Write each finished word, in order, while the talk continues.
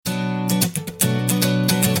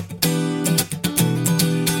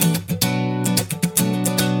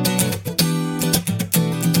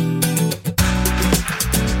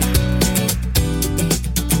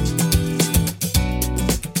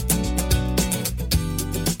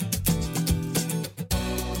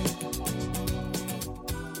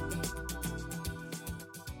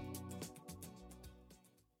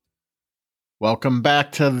Welcome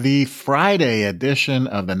back to the Friday edition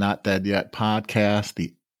of the Not Dead Yet podcast,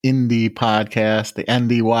 the Indie podcast, the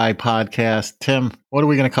NDY podcast. Tim, what are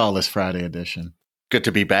we going to call this Friday edition? Good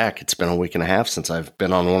to be back. It's been a week and a half since I've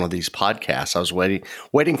been on one of these podcasts. I was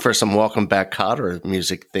waiting for some Welcome Back Kotter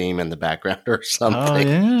music theme in the background or something. Oh,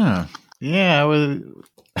 yeah. Yeah. I was...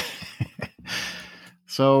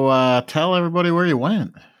 So tell everybody where you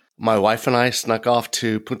went. My wife and I snuck off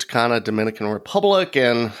to Punta Cana, Dominican Republic,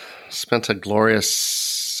 and spent a glorious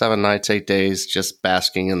 7 nights, 8 days just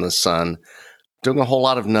basking in the sun, doing a whole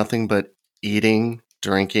lot of nothing but eating,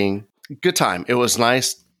 drinking. Good time. It was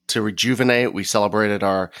nice to rejuvenate. We celebrated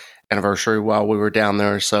our anniversary while we were down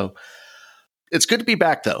there. So it's good to be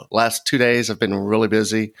back, though. Last 2 days, I've been really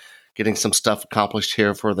busy getting some stuff accomplished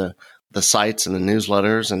here for the sites and the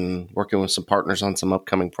newsletters and working with some partners on some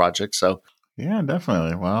upcoming projects. So yeah,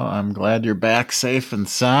 definitely. Well, I'm glad you're back safe and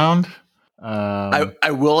sound. I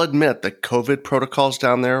will admit the COVID protocols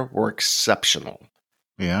down there were exceptional.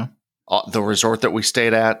 Yeah. The resort that we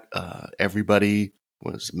stayed at, everybody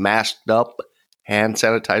was masked up, hand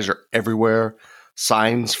sanitizer everywhere,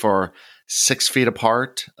 signs for 6 feet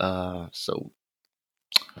apart. So,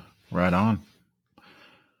 right on.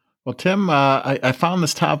 Well, Tim, I found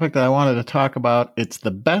this topic that I wanted to talk about. It's the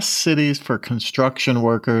best cities for construction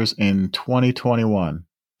workers in 2021.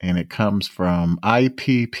 And it comes from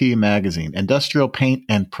IPP Magazine, Industrial Paint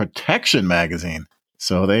and Protection Magazine.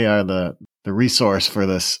 So they are the resource for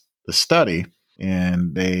the study.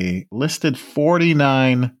 And they listed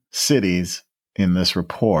 49 cities in this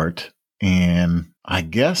report. And I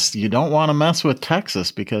guess you don't want to mess with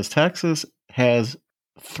Texas because Texas has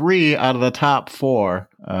 3 out of the top 4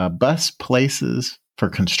 best places for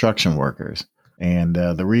construction workers. And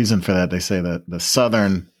the reason for that, they say that the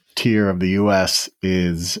southern tier of the U.S.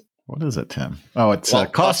 is, what is it, Tim? Oh, it's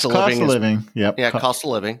cost of living. Yep. Yeah, cost of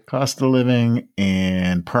living. Cost of living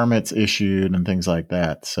and permits issued and things like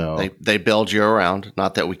that. So they build year round.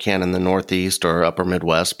 Not that we can in the Northeast or Upper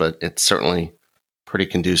Midwest, but it's certainly pretty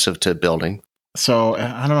conducive to building. So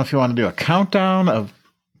I don't know if you want to do a countdown of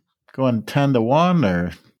going 10 to 1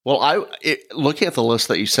 or... Well, looking at the list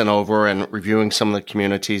that you sent over and reviewing some of the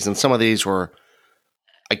communities, and some of these were,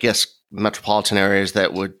 I guess, metropolitan areas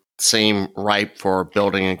that would seem ripe for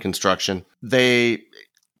building and construction.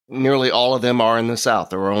 Nearly all of them are in the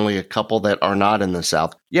South. There were only a couple that are not in the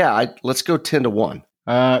South. Yeah, let's go 10 to 1.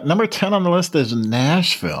 Number 10 on the list is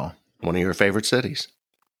Nashville. One of your favorite cities.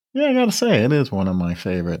 Yeah, I got to say, it is one of my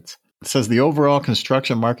favorites. It says the overall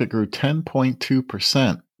construction market grew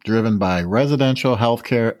 10.2%, driven by residential,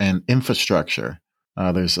 healthcare, and infrastructure.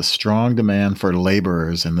 There's a strong demand for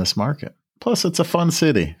laborers in this market. Plus, it's a fun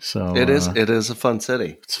city. So it is. It is a fun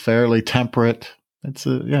city. It's fairly temperate. It's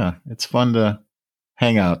fun to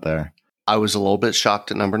hang out there. I was a little bit shocked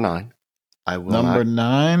at number 9. Number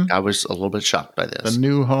 9. I was a little bit shocked by this. The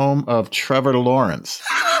new home of Trevor Lawrence,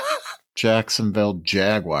 Jacksonville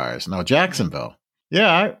Jaguars. No, Jacksonville.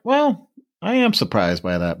 Yeah. I am surprised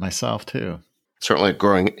by that myself too. Certainly a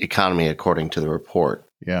growing economy, according to the report.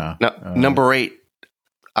 Yeah. Now, number 8.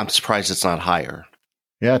 I'm surprised it's not higher.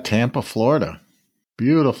 Yeah, Tampa, Florida.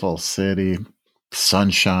 Beautiful city,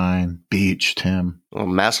 sunshine, beach, Tim. Well,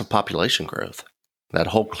 massive population growth. That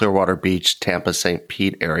whole Clearwater Beach, Tampa, St.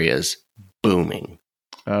 Pete area is booming.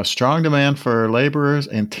 Strong demand for laborers,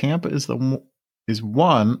 and Tampa is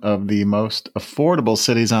one of the most affordable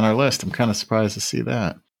cities on our list. I'm kind of surprised to see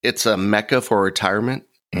that. It's a mecca for retirement,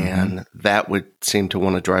 and that would seem to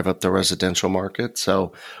want to drive up the residential market.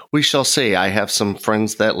 So we shall see. I have some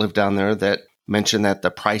friends that live down there that mention that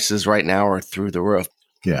the prices right now are through the roof.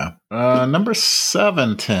 Yeah. Number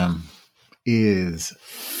 7, Tim, is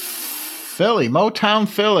Philly, Motown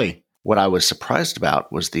Philly. What I was surprised about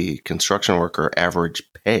was the construction worker average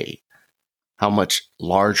pay, how much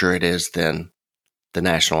larger it is than the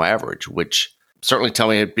national average, which certainly tell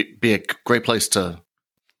me it'd be a great place to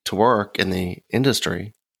work in the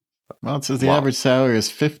industry. Well, it says the average salary is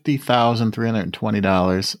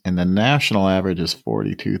 $50,320, and the national average is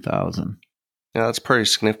 $42,000. Yeah, that's pretty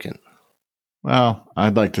significant. Well,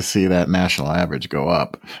 I'd like to see that national average go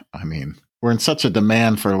up. I mean, we're in such a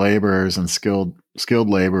demand for laborers and skilled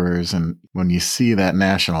laborers, and when you see that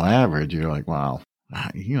national average, you're like, wow,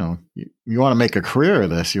 you want to make a career of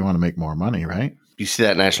this, you want to make more money, right? You see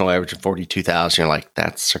that national average of $42,000, you're like,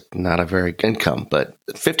 that's not a very good income. But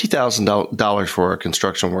 $50,000 for a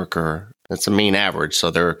construction worker, that's a mean average,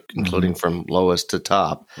 so they're including from lowest to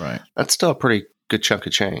top. Right. That's still a pretty good chunk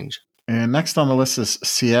of change. And next on the list is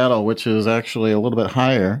Seattle, which is actually a little bit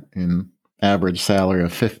higher in average salary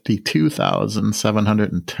of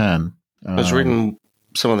 $52,710. I was reading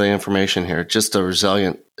some of the information here. Just a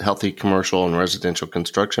resilient, healthy commercial and residential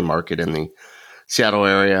construction market in the Seattle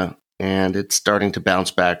area, and it's starting to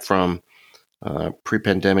bounce back from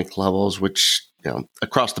pre-pandemic levels, which,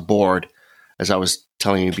 across the board, as I was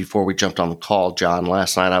telling you before we jumped on the call, John,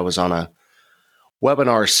 last night I was on a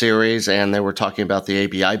webinar series, and they were talking about the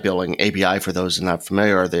ABI billing. ABI, for those who are not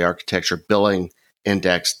familiar, the Architecture Billing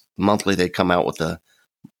Index. Monthly, they come out with a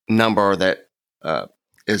number that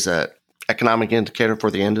is a economic indicator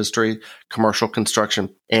for the industry, commercial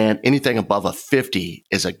construction, and anything above a 50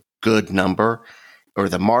 is a good number, or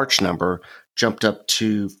the March number jumped up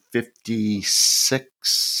to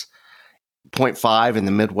 56.5 in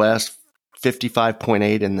the Midwest,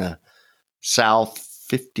 55.8 in the South,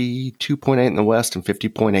 52.8 in the West, and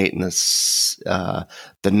 50.8 in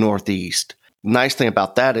the Northeast. Nice thing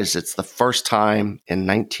about that is it's the first time in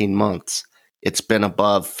 19 months it's been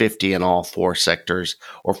above 50 in all four sectors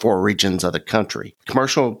or four regions of the country.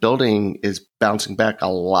 Commercial building is bouncing back a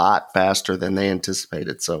lot faster than they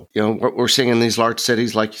anticipated. So, what we're seeing in these large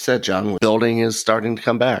cities, like you said, John, building is starting to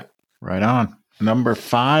come back. Right on. Number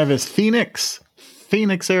 5 is Phoenix,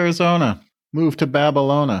 Arizona. Moved to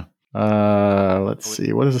Babylona. Let's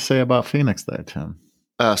see. What does it say about Phoenix there, Tim?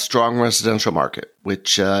 A strong residential market,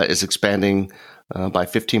 which is expanding by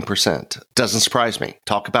 15%. Doesn't surprise me.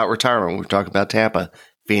 Talk about retirement. We talk about Tampa.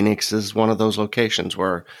 Phoenix is one of those locations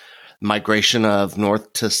where migration of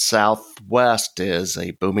north to southwest is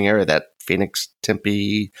a booming area. That Phoenix,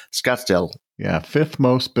 Tempe, Scottsdale. Yeah, 5th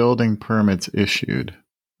most building permits issued.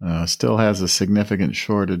 Still has a significant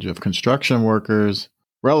shortage of construction workers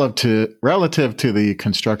relative to the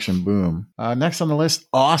construction boom. Next on the list,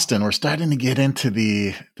 Austin. We're starting to get into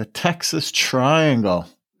the Texas Triangle.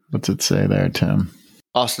 What's it say there, Tim?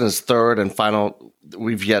 Austin is third and final.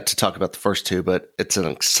 We've yet to talk about the first two, but it's an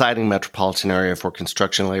exciting metropolitan area for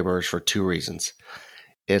construction laborers for two reasons.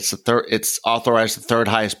 It's authorized the third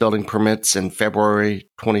highest building permits in February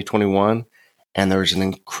 2021, and there's an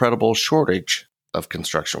incredible shortage of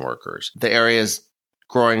construction workers. The area is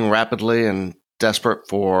growing rapidly and desperate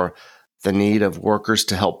for the need of workers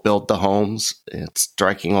to help build the homes. Its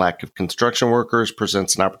striking lack of construction workers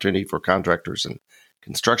presents an opportunity for contractors and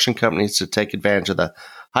construction companies to take advantage of the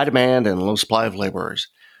high demand and low supply of laborers.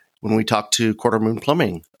 When we talked to Quarter Moon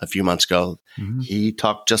Plumbing a few months ago, he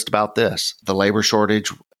talked just about this. The labor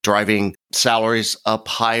shortage driving salaries up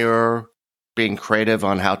higher, being creative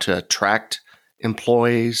on how to attract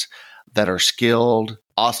employees that are skilled.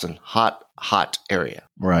 Austin, hot area.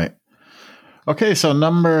 Right. Okay, so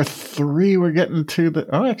number 3, we're getting to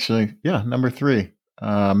number 3.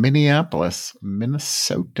 Minneapolis,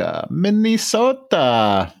 Minnesota.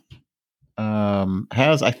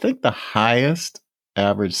 Has, I think, the highest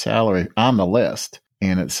average salary on the list.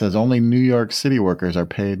 And it says only New York City workers are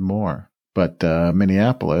paid more. But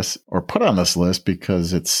Minneapolis, or put on this list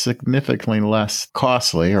because it's significantly less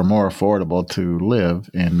costly or more affordable to live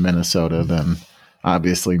in Minnesota than,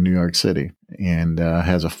 obviously, New York City. And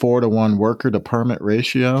has a 4-to-1 worker to permit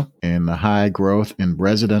ratio and the high growth in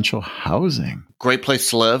residential housing. Great place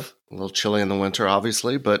to live. A little chilly in the winter,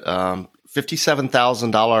 obviously, but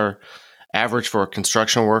 $57,000 average for a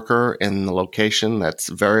construction worker in the location. That's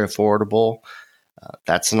very affordable.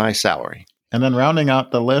 That's a nice salary. And then rounding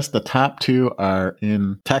out the list, the top 2 are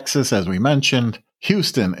in Texas, as we mentioned.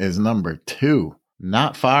 Houston is number 2.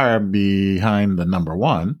 Not far behind the number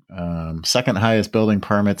 1. Second highest building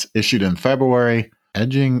permits issued in February,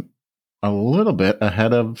 edging a little bit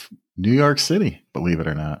ahead of New York City, believe it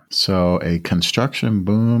or not. So a construction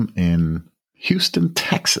boom in Houston,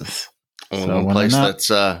 Texas. Only one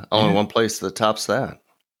place that tops that.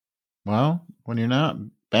 Well, when you're not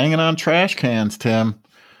banging on trash cans, Tim.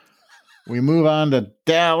 We move on to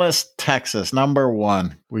Dallas, Texas, number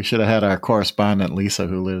 1. We should have had our correspondent, Lisa,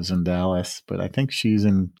 who lives in Dallas, but I think she's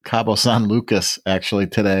in Cabo San Lucas, actually,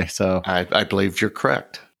 today. So I believe you're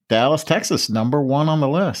correct. Dallas, Texas, number 1 on the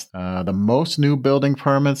list. The most new building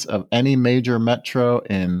permits of any major metro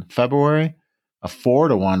in February, a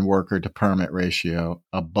 4-to-1 worker to permit ratio,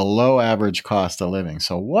 a below average cost of living.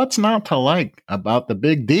 So what's not to like about the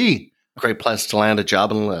Big D? Great place to land a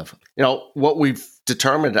job and live. What we've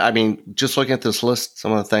determined, just looking at this list,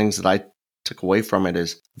 some of the things that I took away from it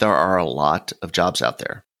is there are a lot of jobs out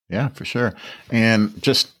there. Yeah, for sure. And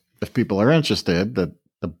just if people are interested, the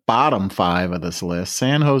bottom 5 of this list: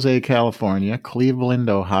 San Jose, California, Cleveland,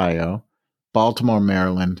 Ohio, Baltimore,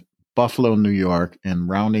 Maryland, Buffalo, New York, and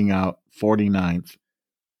rounding out 49th,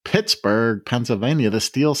 Pittsburgh, Pennsylvania, the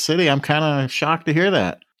Steel City. I'm kind of shocked to hear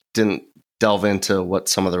that. Didn't delve into what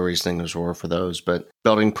some of the reasonings were for those, but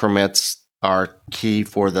building permits are key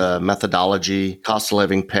for the methodology, cost of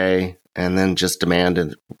living pay, and then just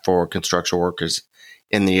demand for construction workers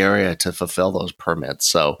in the area to fulfill those permits.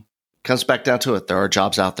 So it comes back down to it. There are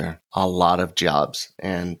jobs out there, a lot of jobs,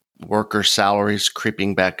 and worker salaries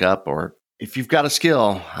creeping back up. Or if you've got a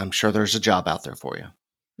skill, I'm sure there's a job out there for you.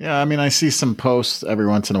 Yeah, I mean, I see some posts every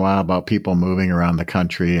once in a while about people moving around the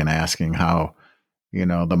country and asking how,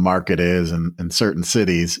 the market is in certain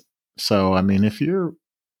cities. So, I mean, if you're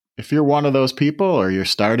one of those people or you're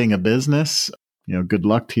starting a business, good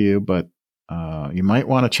luck to you. But you might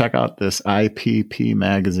want to check out this IPP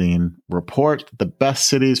magazine report, the best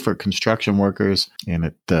cities for construction workers. And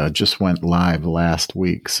it just went live last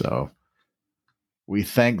week. So we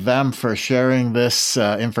thank them for sharing this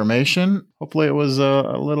information. Hopefully it was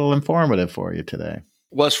a little informative for you today.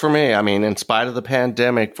 Was for me. I mean, in spite of the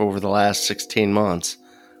pandemic over the last 16 months,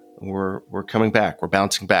 we're coming back. We're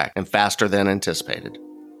bouncing back and faster than anticipated.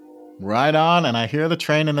 Right on. And I hear the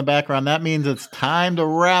train in the background. That means it's time to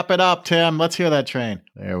wrap it up, Tim. Let's hear that train.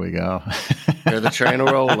 There we go. Hear the train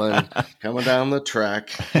rolling, coming down the track.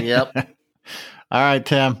 Yep. All right,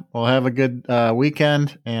 Tim. We'll have a good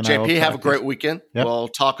weekend. And JP, have a great weekend. Yep. We'll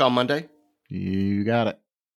talk on Monday. You got it.